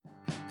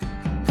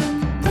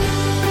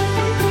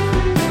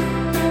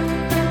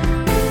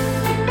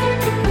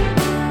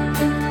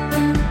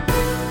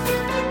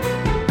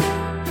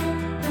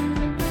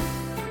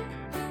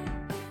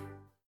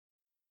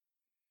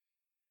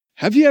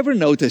Have you ever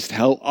noticed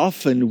how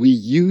often we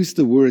use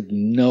the word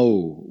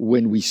no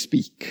when we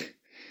speak?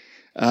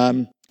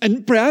 And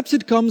perhaps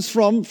it comes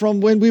from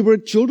when we were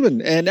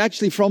children and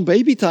actually from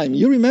baby time.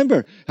 You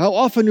remember how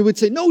often we would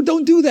say, no,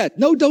 don't do that.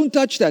 No, don't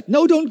touch that.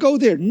 No, don't go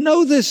there.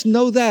 No this,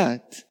 no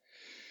that.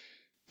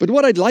 But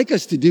what I'd like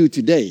us to do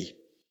today,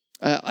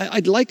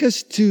 I'd like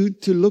us to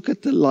look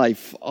at the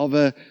life of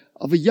a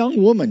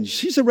young woman.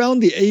 She's around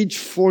the age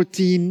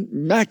 14,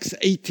 max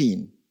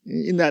 18,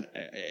 in that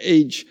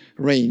age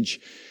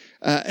range.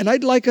 And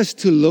I'd like us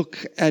to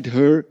look at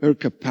her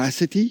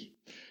capacity,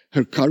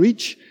 her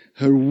courage,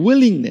 her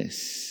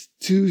willingness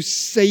to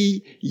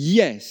say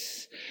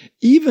yes,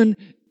 even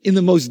in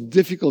the most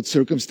difficult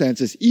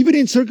circumstances, even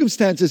in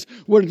circumstances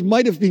where it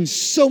might have been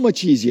so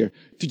much easier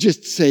to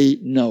just say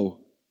no.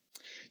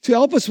 To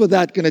help us with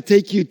that, I'm going to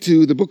take you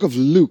to the book of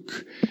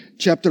Luke,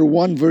 chapter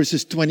 1,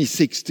 verses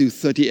 26 to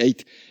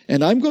 38.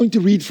 And I'm going to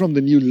read from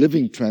the New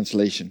Living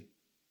Translation.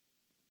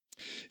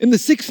 In the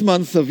 6th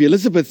month of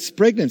Elizabeth's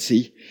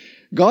pregnancy,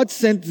 God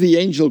sent the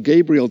angel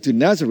Gabriel to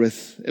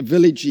Nazareth, a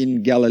village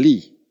in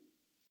Galilee,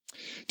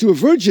 to a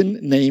virgin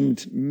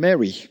named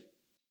Mary.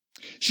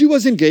 She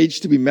was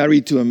engaged to be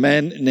married to a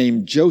man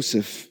named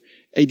Joseph,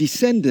 a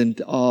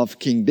descendant of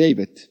King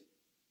David.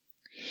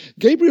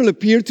 Gabriel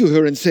appeared to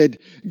her and said,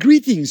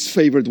 "Greetings,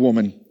 favored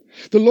woman.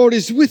 The Lord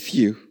is with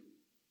you."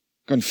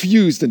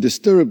 Confused and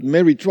disturbed,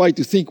 Mary tried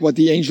to think what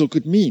the angel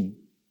could mean.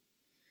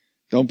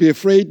 "Don't be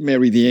afraid,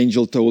 Mary," the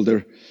angel told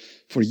her,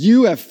 "for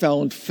you have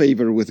found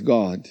favor with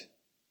God.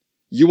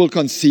 You will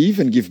conceive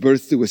and give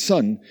birth to a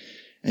son,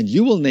 and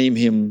you will name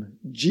him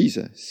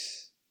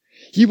Jesus.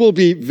 He will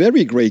be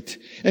very great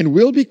and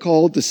will be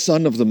called the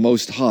Son of the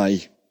Most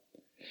High.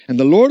 And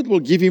the Lord will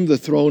give him the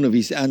throne of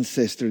his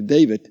ancestor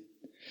David,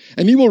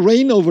 and he will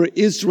reign over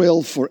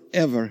Israel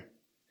forever.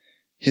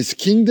 His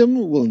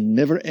kingdom will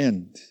never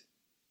end."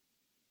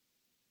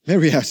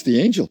 Mary asked the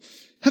angel,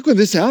 "How can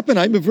this happen?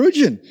 I'm a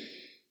virgin."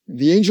 And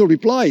the angel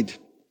replied,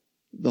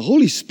 "The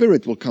Holy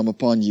Spirit will come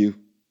upon you,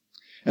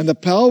 and the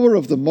power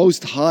of the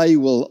Most High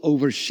will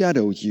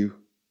overshadow you.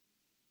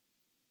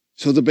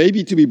 So the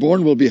baby to be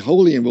born will be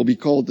holy and will be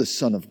called the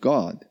Son of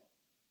God.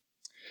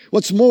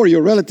 What's more,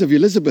 your relative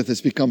Elizabeth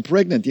has become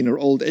pregnant in her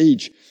old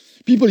age.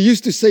 People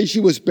used to say she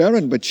was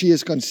barren, but she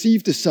has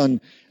conceived a son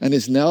and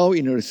is now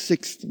in her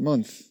 6th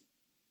month.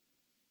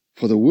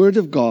 For the word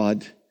of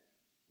God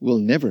will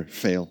never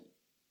fail."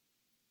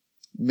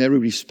 Mary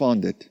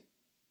responded,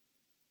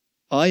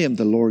 "I am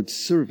the Lord's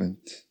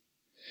servant.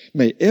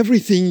 May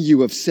everything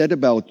you have said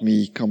about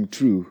me come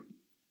true."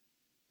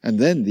 And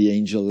then the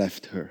angel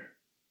left her.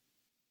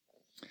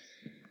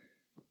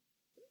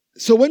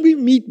 So when we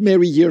meet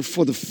Mary here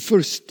for the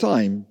first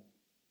time,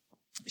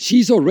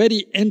 she's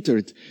already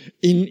entered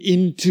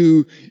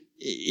into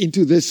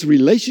this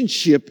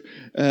relationship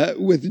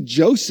with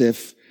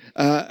Joseph,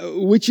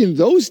 which in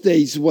those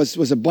days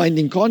was a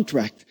binding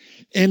contract.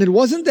 And it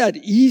wasn't that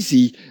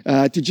easy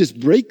to just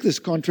break this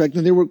contract,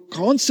 and there were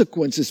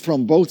consequences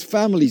from both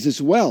families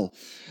as well.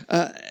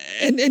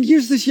 And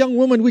here's this young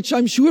woman, which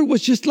I'm sure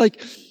was just like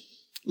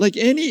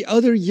any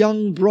other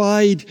young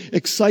bride,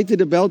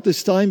 excited about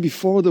this time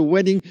before the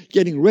wedding,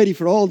 getting ready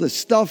for all the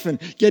stuff and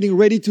getting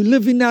ready to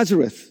live in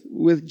Nazareth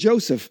with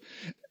Joseph.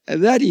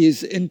 That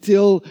is,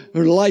 until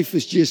her life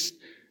is just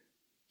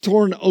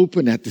torn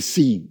open at the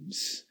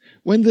seams.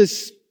 When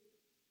this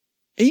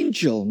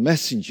angel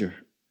messenger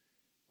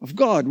of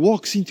God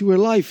walks into her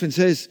life and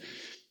says,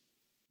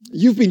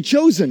 "You've been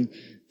chosen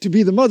to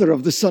be the mother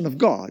of the Son of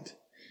God."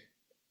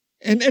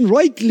 And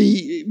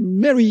rightly,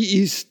 Mary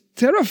is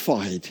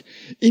terrified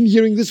in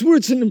hearing these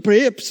words. And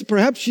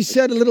perhaps she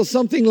said a little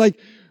something like,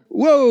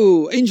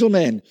 "Whoa, angel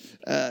man,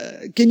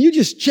 can you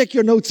just check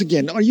your notes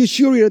again? Are you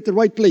sure you're at the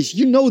right place?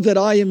 You know that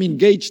I am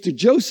engaged to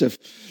Joseph.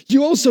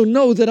 You also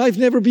know that I've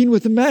never been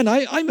with a man.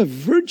 I'm a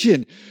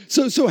virgin.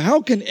 So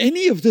how can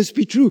any of this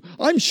be true?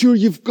 I'm sure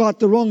you've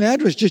got the wrong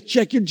address. Just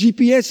check your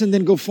GPS and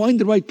then go find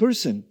the right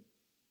person."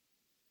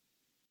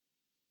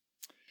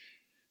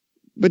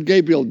 But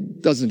Gabriel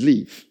doesn't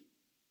leave.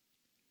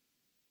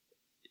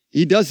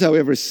 He does,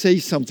 however, say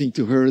something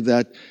to her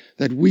that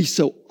we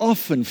so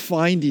often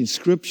find in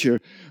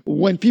Scripture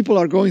when people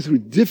are going through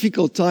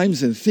difficult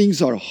times and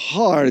things are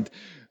hard,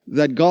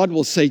 that God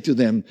will say to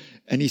them.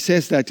 And he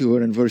says that to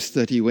her in verse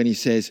 30 when he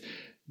says,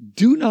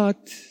 "Do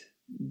not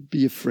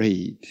be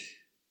afraid,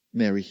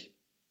 Mary."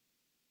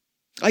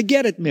 I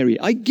get it, Mary.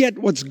 I get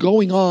what's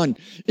going on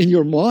in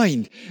your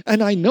mind.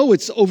 And I know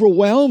it's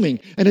overwhelming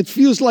and it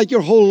feels like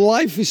your whole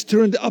life is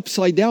turned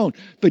upside down.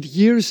 But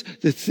here's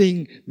the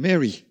thing,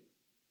 Mary.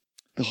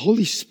 The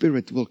Holy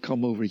Spirit will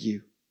come over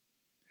you.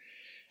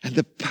 And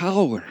the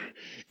power,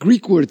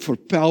 Greek word for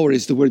power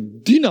is the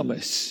word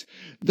dynamis.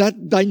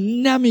 That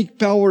dynamic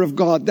power of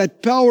God,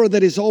 that power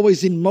that is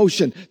always in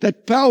motion,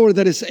 that power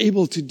that is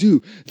able to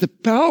do, the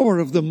power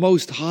of the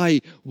Most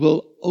High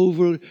will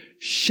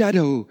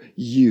overshadow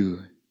you.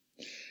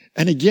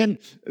 And again,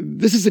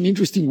 this is an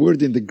interesting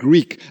word in the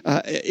Greek.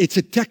 It's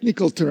a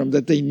technical term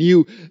that they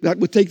knew that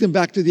would take them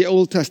back to the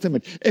Old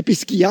Testament.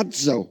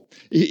 Episkiazo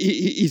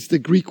is the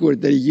Greek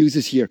word that he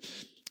uses here.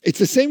 It's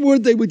the same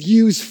word they would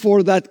use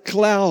for that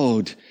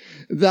cloud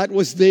that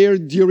was there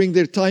during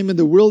their time in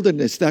the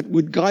wilderness, that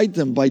would guide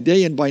them by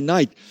day and by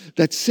night,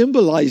 that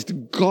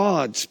symbolized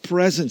God's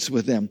presence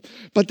with them.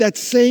 But that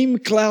same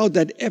cloud,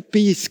 that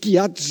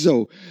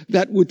episkiazo,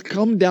 that would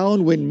come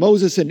down when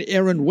Moses and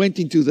Aaron went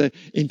into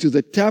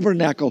the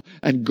tabernacle,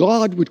 and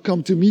God would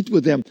come to meet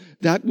with them,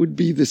 that would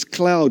be this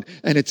cloud,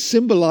 and it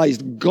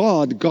symbolized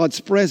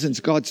God's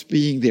presence, God's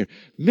being there.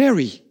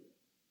 Mary,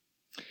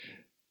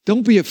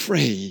 don't be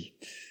afraid,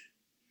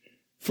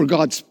 for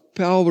God's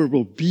power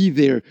will be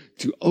there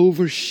to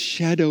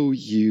overshadow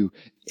you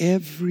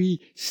every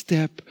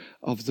step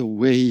of the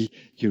way.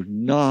 You're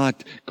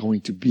not going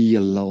to be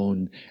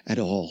alone at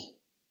all.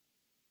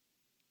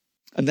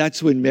 And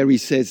that's when Mary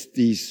says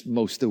these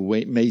most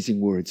amazing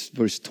words.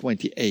 Verse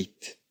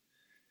 28.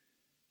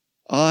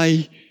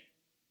 I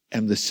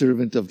am the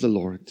servant of the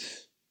Lord.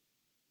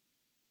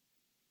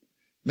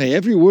 May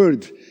every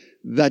word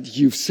that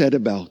you've said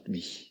about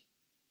me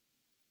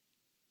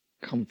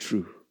come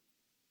true.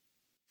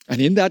 And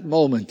in that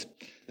moment,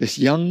 this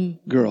young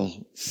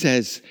girl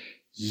says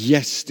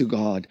yes to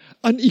God.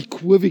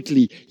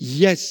 Unequivocally,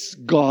 yes,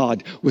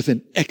 God, with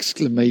an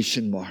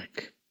exclamation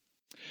mark.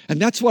 And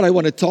that's what I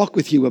want to talk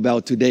with you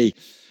about today,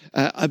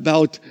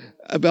 about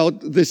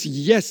this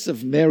yes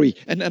of Mary.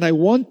 And I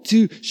want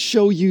to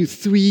show you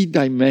 3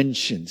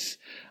 dimensions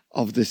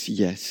of this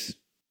yes.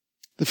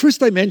 The first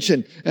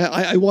dimension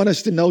I want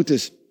us to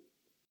notice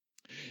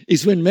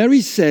is when Mary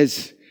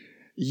says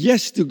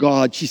yes to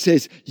God, she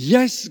says,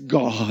 yes,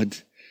 God,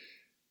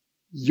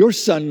 your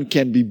son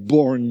can be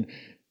born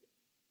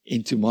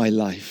into my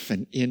life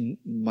and in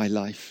my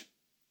life.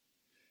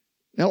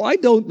 Now, I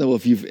don't know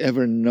if you've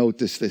ever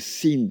noticed this,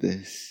 seen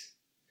this.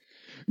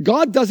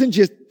 God doesn't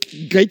just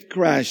gate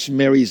crash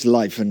Mary's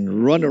life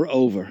and run her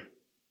over.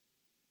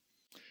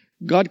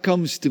 God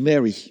comes to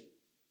Mary,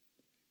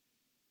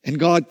 and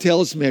God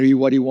tells Mary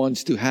what he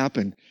wants to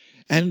happen.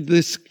 And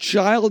this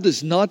child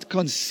is not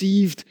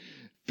conceived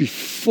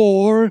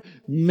before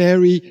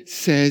Mary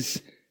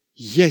says,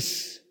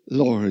 yes,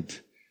 Lord,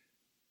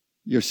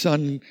 your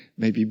son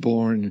may be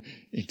born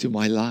into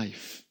my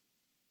life.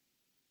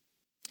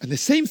 And the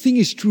same thing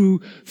is true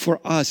for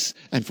us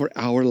and for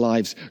our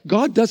lives.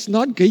 God does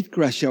not gate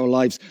crash our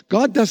lives.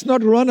 God does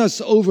not run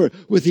us over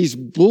with his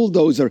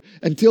bulldozer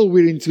until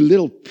we're into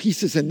little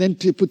pieces and then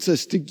puts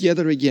us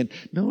together again.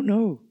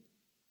 No.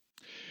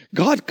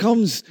 God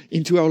comes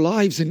into our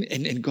lives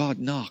and God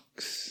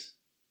knocks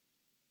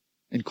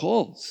and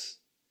calls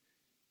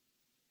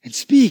and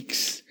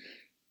speaks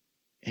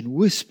and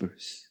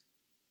whispers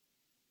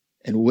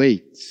and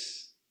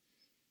waits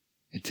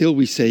until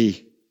we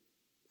say,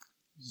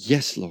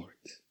 yes, Lord.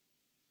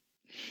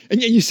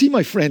 And you see,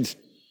 my friends,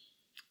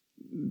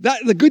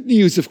 that the good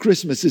news of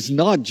Christmas is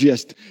not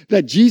just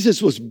that Jesus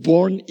was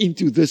born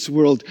into this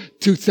world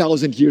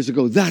 2,000 years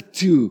ago, that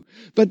too.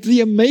 But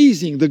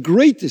the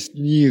greatest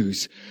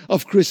news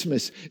of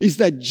Christmas is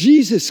that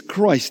Jesus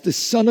Christ, the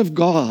Son of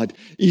God,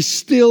 is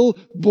still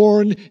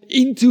born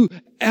into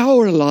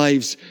our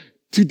lives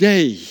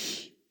today.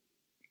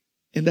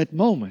 In that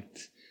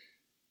moment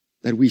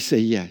that we say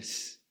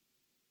yes.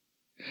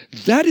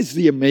 That is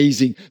the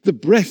amazing, the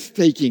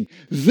breathtaking,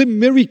 the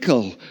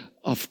miracle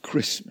of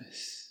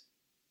Christmas.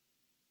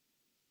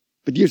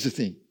 But here's the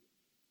thing.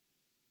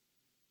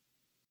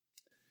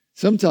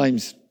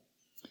 Sometimes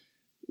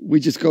we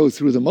just go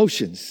through the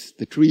motions,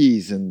 the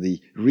trees and the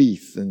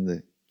wreath and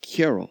the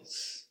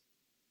carols.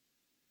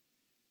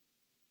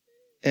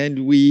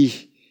 And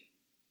we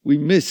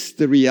miss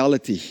the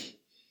reality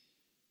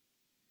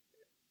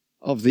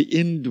of the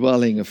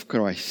indwelling of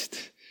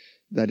Christ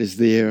that is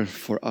there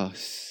for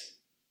us.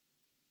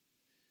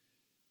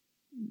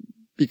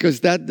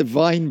 Because that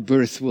divine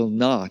birth will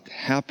not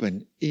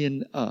happen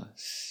in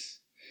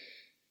us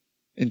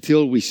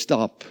until we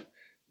stop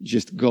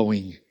just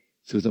going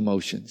through the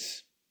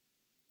motions.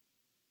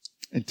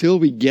 Until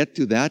we get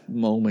to that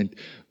moment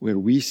where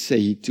we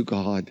say to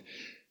God,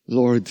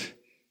 Lord,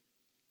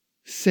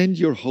 send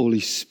your Holy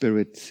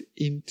Spirit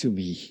into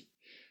me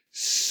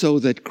so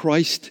that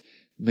Christ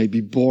may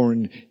be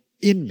born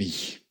in me,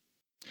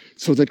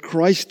 so that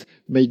Christ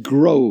may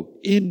grow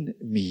in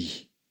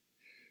me,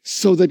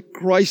 so that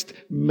Christ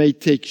may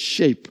take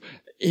shape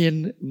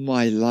in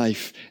my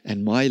life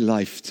and my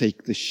life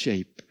take the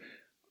shape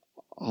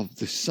of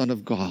the Son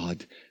of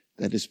God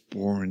that is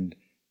born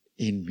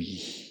in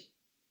me.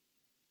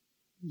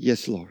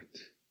 Yes, Lord.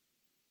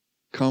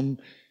 Come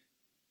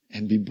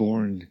and be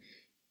born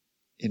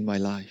in my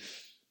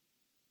life.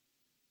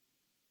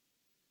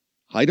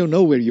 I don't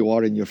know where you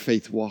are in your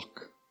faith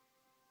walk.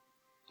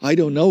 I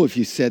don't know if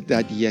you said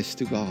that yes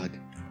to God.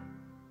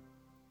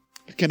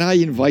 But can I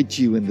invite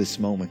you in this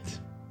moment,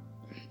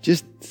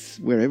 just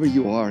wherever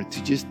you are,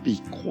 to just be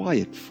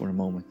quiet for a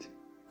moment.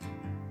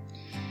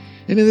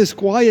 And in this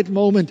quiet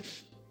moment,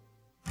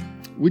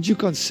 would you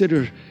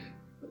consider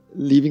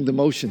leaving the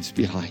motions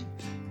behind.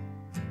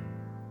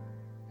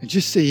 And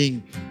just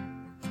saying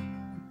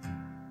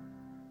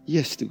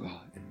yes to God.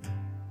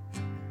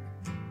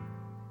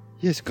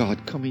 Yes,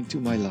 God, come into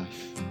my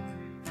life.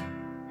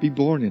 Be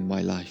born in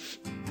my life.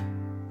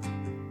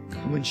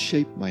 Come and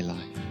shape my life.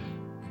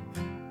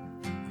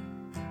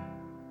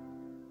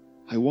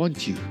 I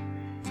want you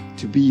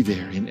to be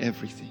there in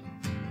everything.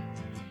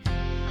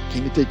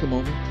 Can you take a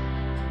moment?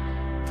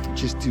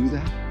 Just do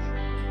that.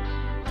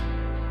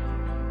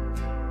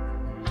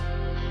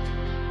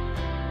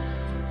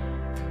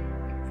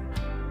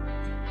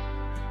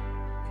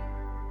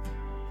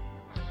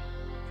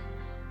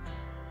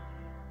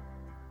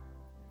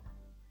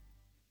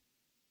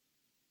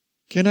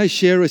 Can I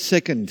share a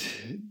second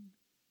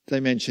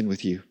dimension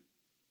with you?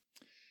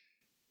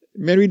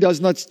 Mary does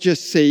not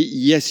just say,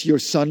 yes, your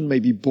son may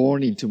be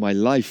born into my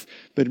life,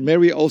 but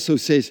Mary also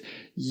says,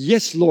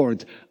 yes,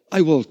 Lord,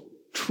 I will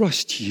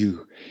trust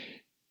you,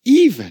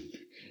 even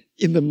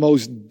in the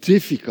most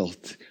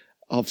difficult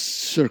of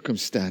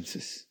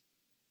circumstances.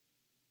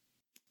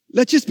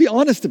 Let's just be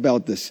honest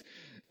about this.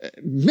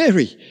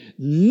 Mary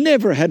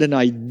never had an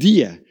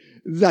idea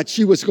that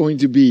she was going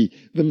to be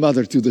the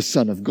mother to the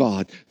Son of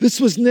God.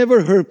 This was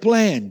never her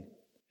plan.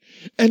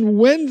 And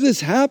when this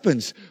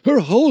happens, her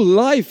whole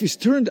life is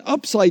turned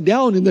upside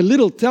down in the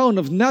little town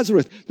of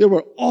Nazareth. There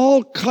were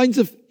all kinds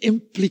of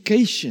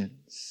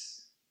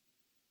implications.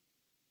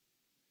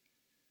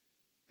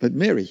 But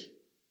Mary,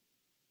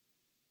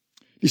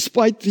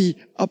 despite the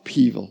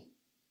upheaval,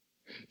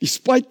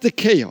 despite the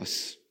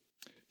chaos,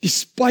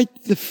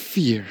 despite the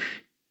fear,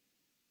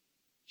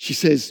 she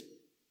says,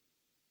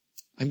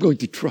 I'm going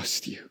to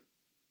trust you.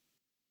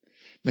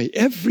 May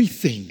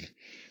everything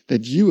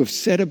that you have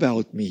said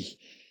about me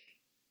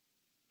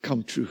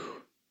come true,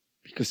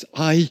 because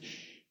I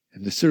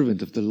am the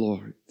servant of the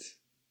Lord.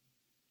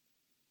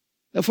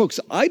 Now, folks,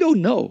 I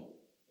don't know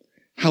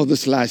how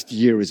this last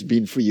year has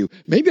been for you.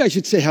 Maybe I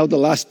should say how the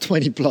last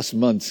 20 plus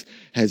months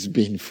has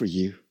been for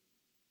you.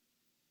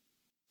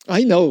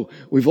 I know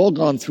we've all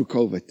gone through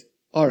COVID,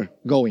 or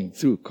going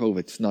through COVID.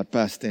 It's not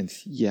past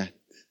tense yet.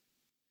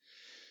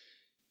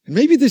 And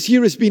maybe this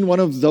year has been one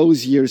of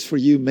those years for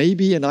you.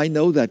 Maybe, and I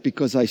know that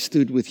because I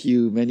stood with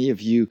you, many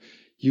of you,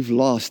 you've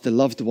lost a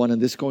loved one,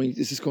 and this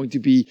is going to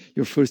be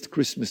your first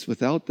Christmas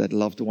without that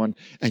loved one,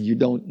 and you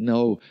don't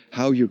know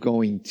how you're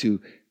going to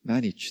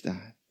manage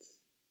that.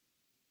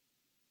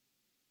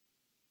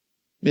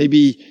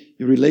 Maybe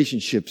your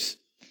relationships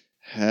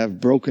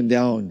have broken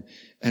down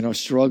and are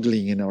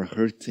struggling and are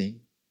hurting.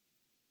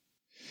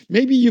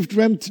 Maybe you've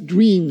dreamt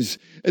dreams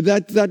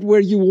that where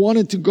you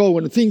wanted to go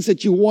and things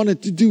that you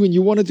wanted to do, and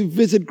you wanted to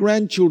visit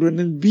grandchildren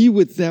and be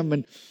with them,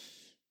 and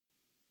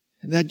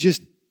that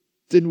just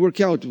didn't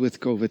work out with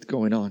COVID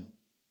going on.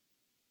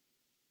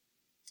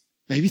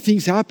 Maybe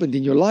things happened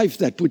in your life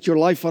that put your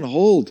life on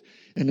hold,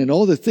 and then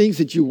all the things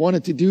that you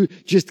wanted to do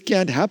just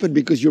can't happen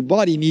because your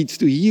body needs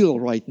to heal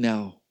right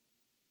now.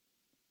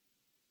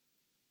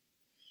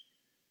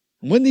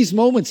 And when these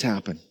moments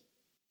happen,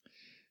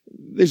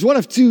 there's one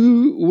of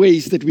two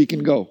ways that we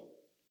can go.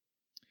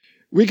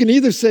 We can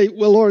either say,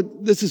 well,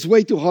 Lord, this is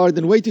way too hard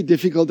and way too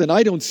difficult, and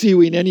I don't see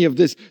you in any of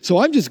this, so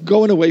I'm just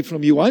going away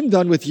from you. I'm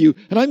done with you,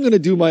 and I'm going to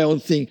do my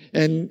own thing,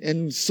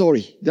 and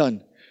sorry,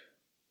 done.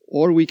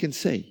 Or we can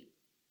say,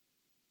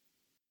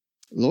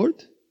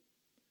 Lord,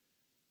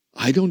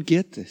 I don't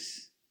get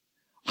this.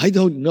 I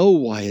don't know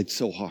why it's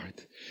so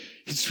hard.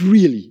 It's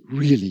really,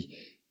 really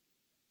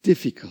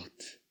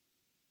difficult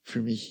for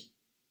me.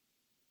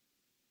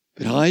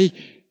 But I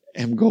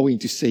am going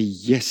to say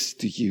yes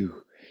to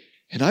you.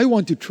 And I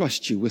want to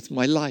trust you with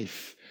my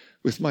life,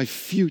 with my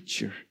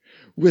future,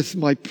 with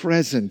my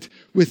present,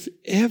 with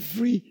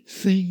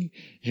everything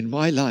in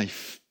my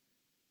life.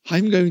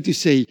 I'm going to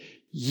say,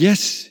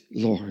 yes,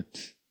 Lord,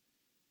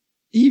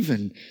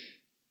 even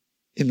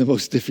in the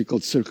most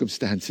difficult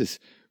circumstances,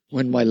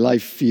 when my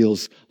life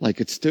feels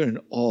like it's turned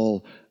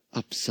all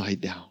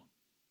upside down.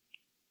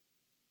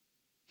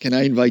 Can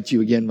I invite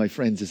you again, my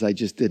friends, as I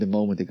just did a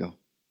moment ago,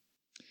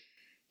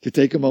 to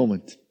take a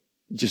moment,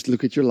 just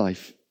look at your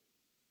life.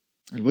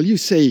 And will you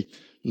say,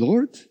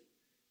 Lord,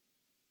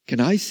 can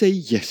I say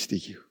yes to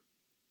you?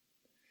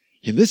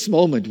 In this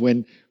moment,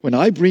 when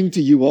I bring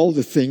to you all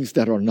the things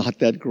that are not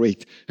that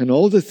great, and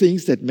all the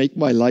things that make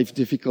my life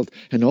difficult,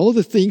 and all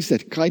the things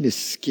that kind of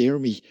scare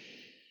me,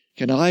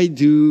 can I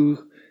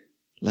do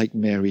like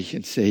Mary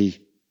and say,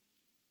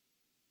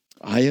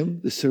 I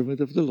am the servant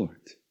of the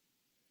Lord.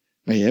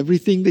 May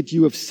everything that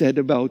you have said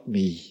about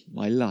me,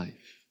 my life,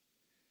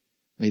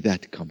 may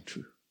that come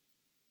true.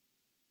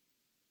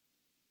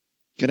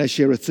 Can I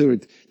share a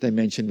third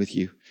dimension with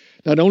you?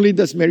 Not only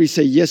does Mary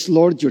say, yes,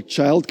 Lord, your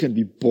child can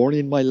be born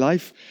in my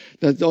life.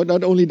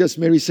 Not only does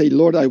Mary say,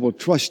 Lord, I will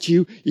trust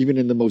you even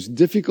in the most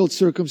difficult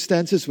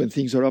circumstances when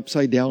things are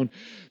upside down.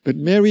 But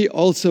Mary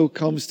also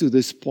comes to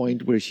this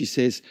point where she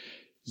says,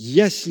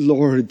 yes,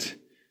 Lord,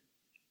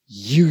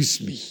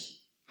 use me.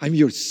 I'm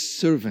your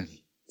servant.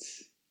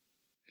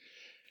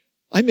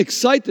 I'm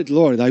excited,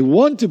 Lord. I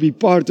want to be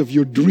part of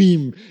your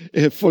dream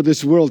for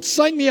this world.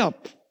 Sign me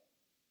up.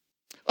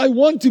 I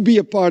want to be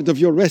a part of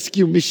your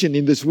rescue mission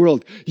in this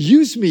world.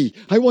 Use me.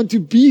 I want to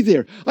be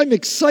there. I'm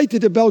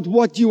excited about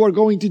what you are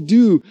going to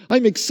do.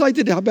 I'm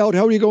excited about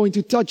how you're going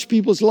to touch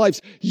people's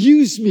lives.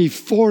 Use me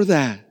for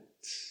that.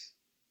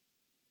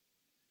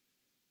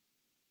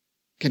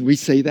 Can we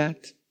say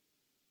that?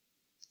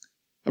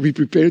 Are we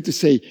prepared to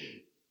say,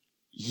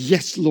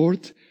 yes,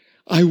 Lord,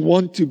 I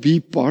want to be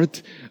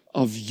part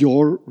of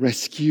your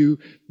rescue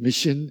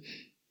mission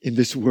in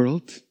this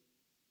world?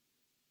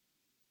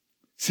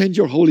 Send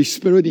your Holy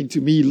Spirit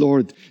into me,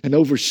 Lord, and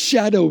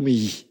overshadow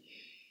me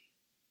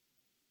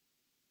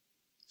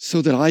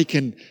so that I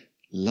can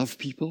love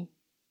people.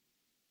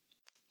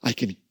 I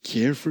can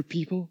care for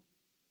people.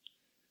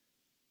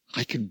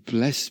 I can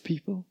bless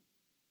people.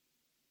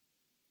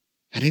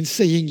 And in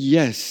saying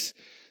yes,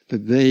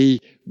 that they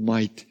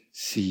might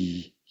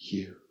see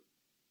you.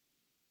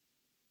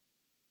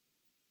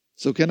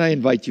 So can I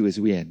invite you as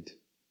we end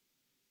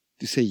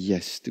to say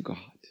yes to God?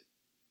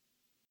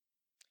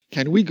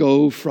 Can we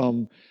go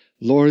from,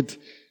 Lord,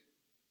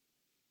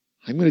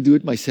 I'm going to do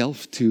it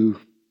myself, to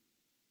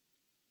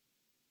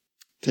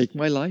take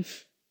my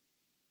life,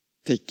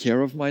 take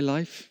care of my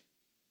life,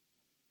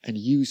 and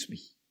use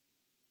me.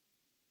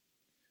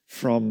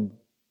 From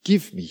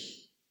give me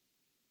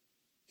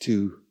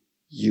to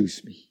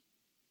use me.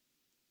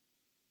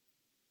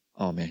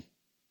 Amen.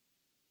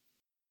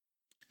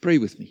 Pray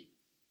with me.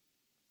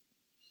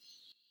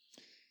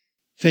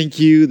 Thank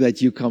you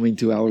that you come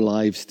into our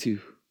lives too.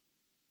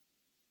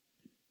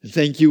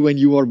 Thank you when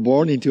you are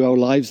born into our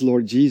lives,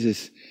 Lord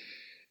Jesus.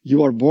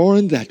 You are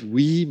born that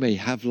we may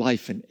have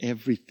life and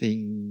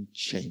everything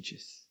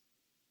changes.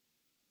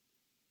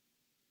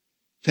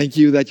 Thank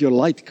you that your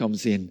light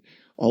comes in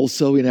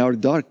also in our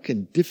dark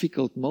and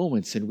difficult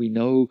moments, and we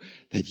know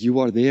that you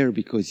are there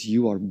because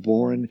you are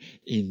born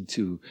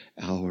into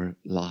our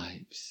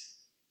lives.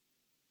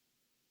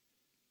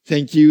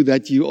 Thank you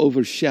that you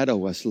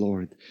overshadow us,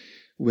 Lord,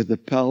 with the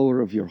power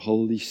of your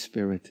Holy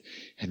Spirit.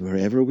 And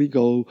wherever we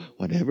go,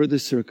 whatever the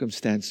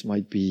circumstance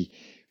might be,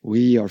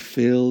 we are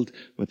filled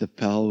with the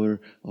power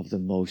of the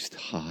Most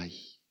High.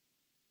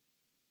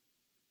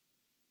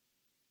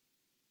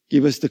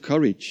 Give us the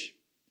courage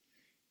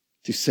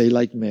to say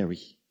like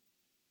Mary,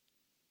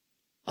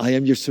 I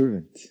am your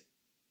servant.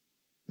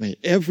 May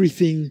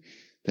everything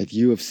that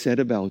you have said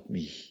about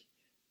me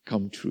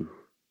come true.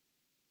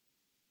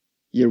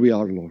 Here we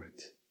are, Lord.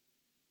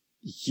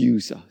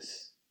 Use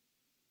us.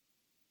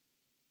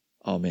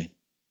 Amen.